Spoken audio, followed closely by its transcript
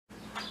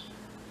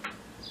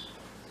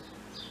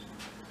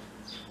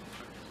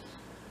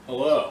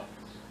Hello.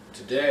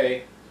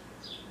 Today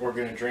we're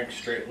going to drink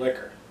straight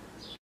liquor.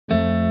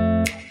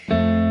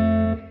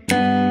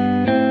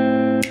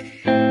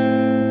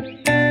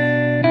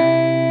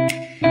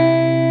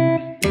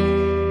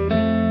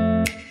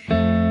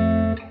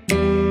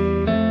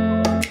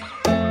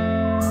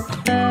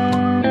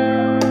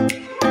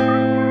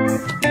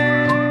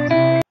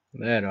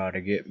 That ought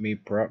to get me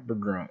proper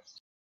drunk.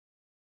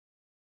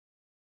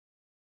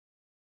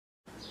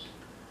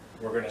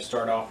 We're going to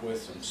start off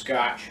with some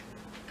Scotch.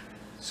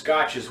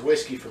 Scotch is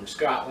whiskey from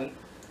Scotland.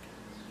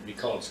 To be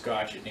called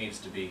Scotch, it needs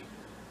to be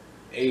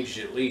aged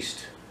at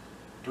least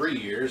 3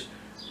 years.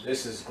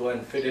 This is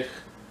Glenfiddich,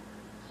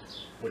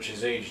 which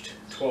is aged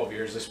 12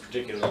 years, this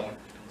particular one.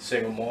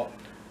 Single malt.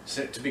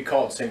 To be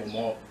called single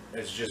malt,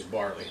 it's just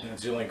barley.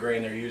 That's the only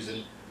grain they're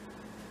using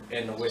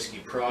in the whiskey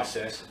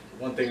process.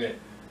 One thing that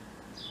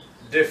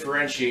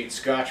differentiates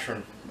Scotch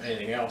from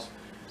anything else,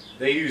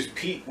 they use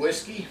peat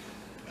whiskey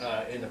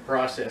in the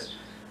process.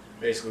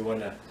 Basically, when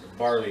the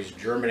barley's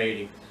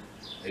germinating,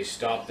 they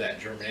stop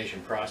that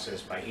germination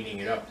process by heating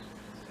it up,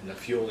 and the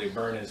fuel they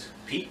burn is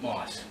peat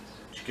moss,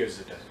 which gives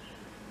it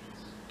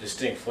a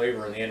distinct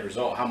flavor in the end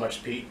result. How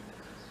much peat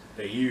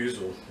they use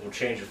will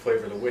change the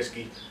flavor of the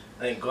whiskey.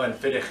 I think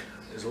Glenfiddich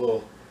is a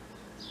little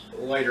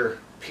lighter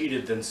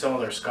peated than some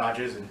of their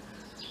Scotches, and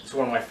it's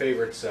one of my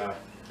favorites,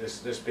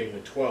 this being the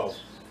 12.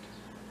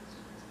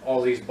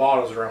 All these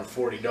bottles are around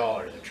 $40.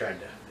 I tried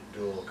to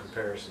do a little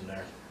comparison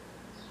there.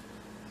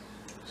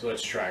 So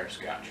let's try our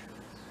Scotch.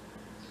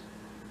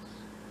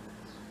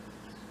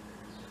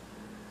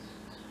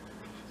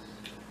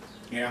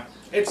 Yeah,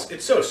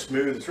 it's so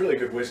smooth. It's really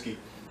good whiskey.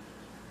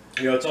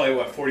 You know, it's only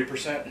what,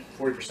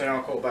 40%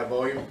 alcohol by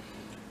volume.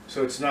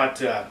 So it's not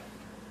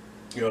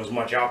you know, as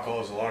much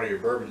alcohol as a lot of your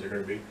bourbons are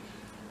going to be,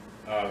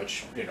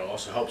 which, you know,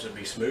 also helps it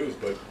be smooth.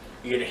 But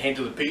you get a hint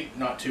of the peat,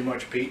 not too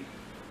much peat.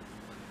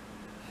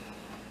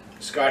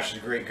 Scotch is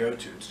a great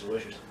go-to. It's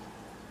delicious.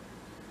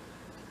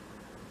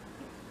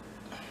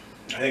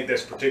 I think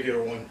this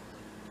particular one,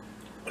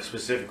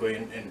 specifically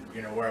in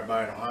you know, where I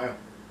buy in Ohio,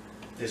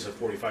 is a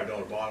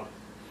 $45 bottle.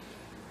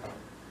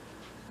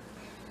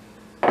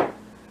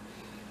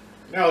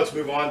 Now let's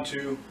move on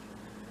to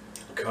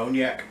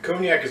Cognac.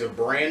 Cognac is a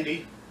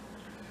brandy.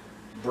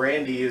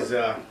 Brandy is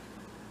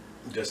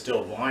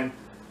distilled wine.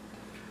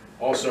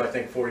 Also, I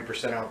think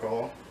 40%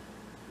 alcohol.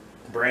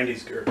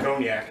 Brandy's, or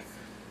Cognac,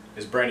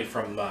 is brandy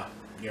from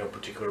you know, a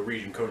particular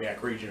region,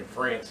 Cognac region of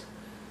France.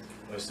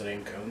 That's the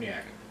name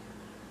Cognac.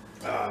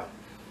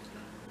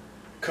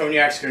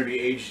 Cognac's going to be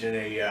aged in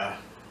a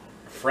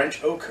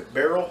French oak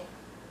barrel.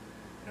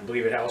 I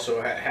believe it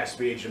also has to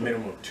be aged a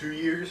minimum of 2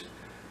 years.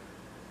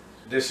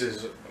 This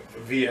is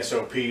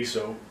VSOP,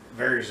 so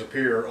very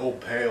superior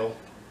old pale,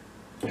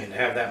 and to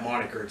have that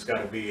moniker, it's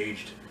got to be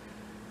aged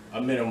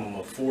a minimum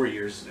of 4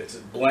 years. It's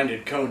a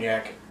blended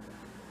cognac.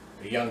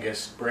 The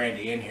youngest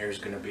brandy in here is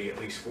going to be at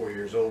least 4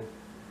 years old.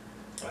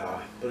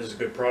 But it's a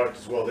good product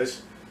as well.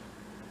 This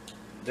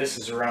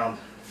is around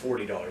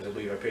 $40. I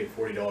believe I paid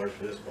 $40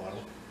 for this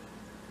bottle.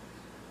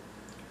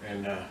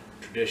 And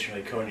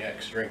traditionally,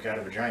 cognacs drink out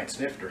of a giant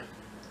snifter.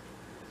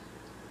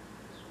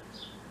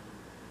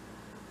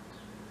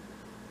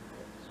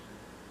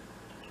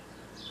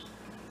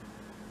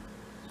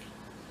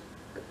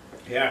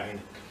 Yeah, I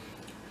mean,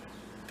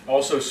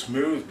 also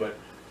smooth, but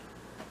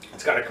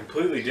it's got a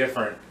completely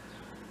different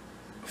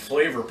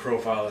flavor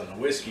profile than the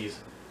whiskeys.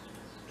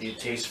 You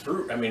taste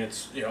fruit. I mean,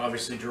 it's, you know,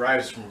 obviously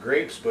derives from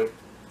grapes, but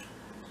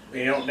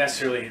you don't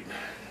necessarily,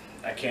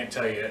 I can't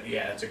tell you,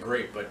 yeah, it's a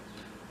grape, but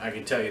I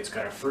can tell you it's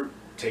got a fruit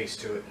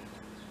taste to it.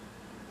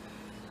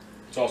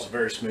 It's also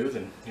very smooth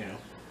and, you know,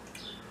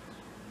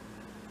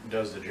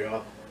 does the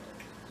job.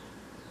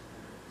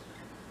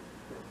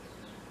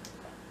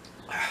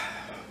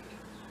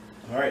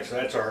 Alright, so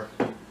that's our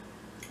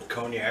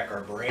cognac,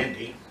 our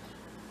brandy.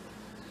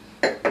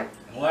 And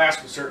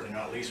last but certainly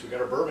not least, we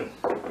got our bourbon.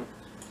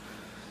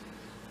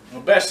 The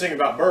best thing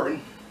about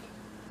bourbon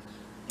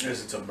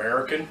is it's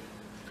American.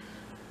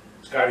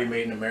 It's got to be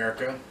made in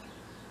America.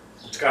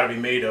 It's got to be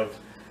made of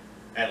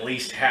at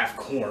least half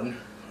corn.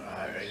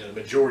 The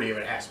majority of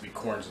it has to be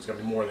corn, so it's got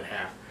to be more than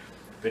half.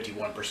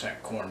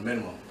 51% corn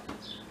minimum.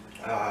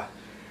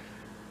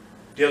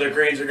 The other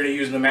grains they're going to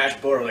use in the mash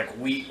bill are like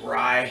wheat,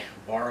 rye,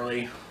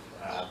 barley,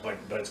 but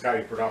it's got to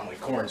be predominantly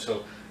corn.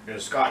 So, you know,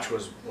 Scotch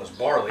was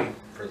barley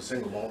for the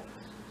single malt,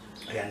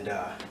 and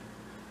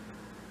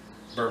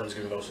bourbon's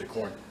going to be mostly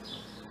corn.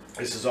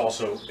 This is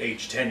also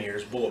aged 10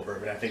 years, bullet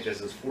bourbon. I think this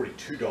is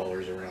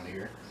 $42 around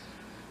here.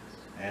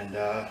 And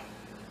I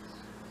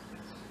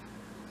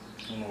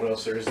don't know what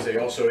else there is to say.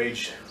 Also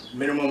aged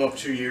minimum of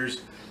 2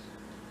 years.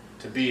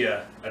 To be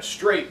a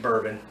straight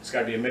bourbon, it's got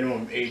to be a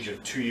minimum age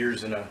of 2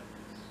 years in a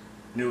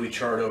newly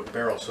charred oak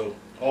barrel. So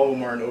all of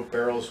them are in oak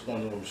barrels.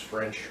 One of them's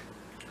French.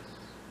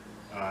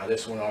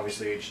 This one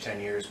obviously aged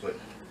 10 years, but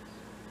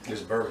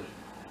this is bourbon.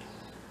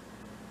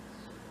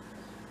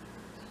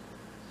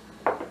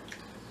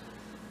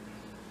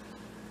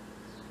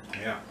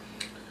 Yeah.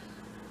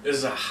 This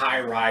is a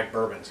high rye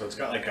bourbon, so it's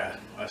got like a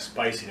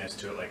spiciness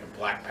to it, like a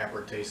black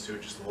pepper taste to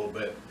it, just a little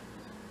bit.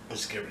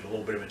 Let's give it a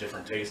little bit of a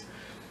different taste.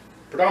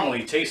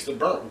 Predominantly taste the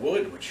burnt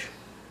wood, which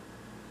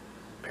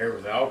paired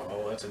with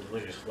alcohol, that's a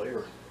delicious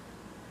flavor.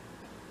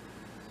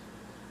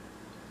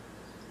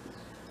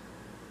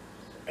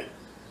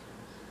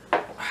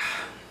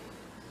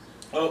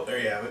 Oh, there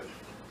you have it.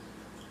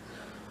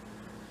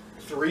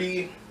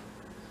 3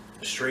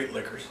 straight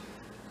liquors.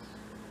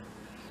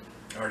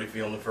 Already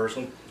feeling the first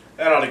one.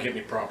 That ought to get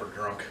me proper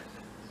drunk.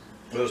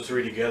 Those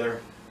 3 together,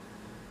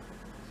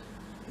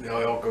 you know,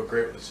 they all go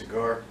great with a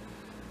cigar.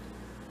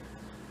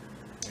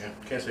 Yeah,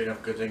 can't say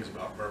enough good things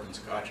about bourbon,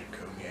 Scotch, and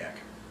Cognac.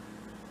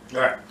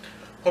 Alright,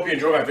 hope you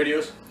enjoy my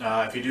videos.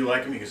 If you do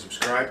like them, you can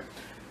subscribe.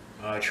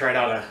 I tried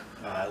out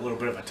a little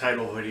bit of a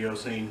title video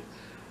scene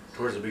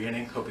towards the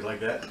beginning. Hope you like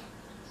that.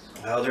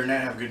 Other than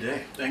that, have a good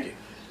day. Thank you.